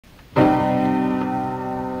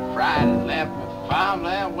left with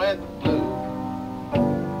Fumblin with the blues.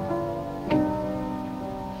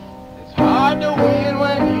 It's hard to win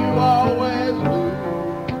when you always lose.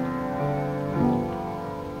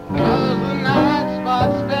 'Cause the night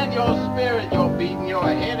spots spend your spirit, you're beating your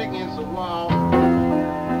head against the wall.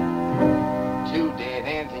 Two dead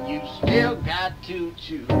ends and you still got to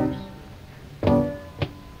choose.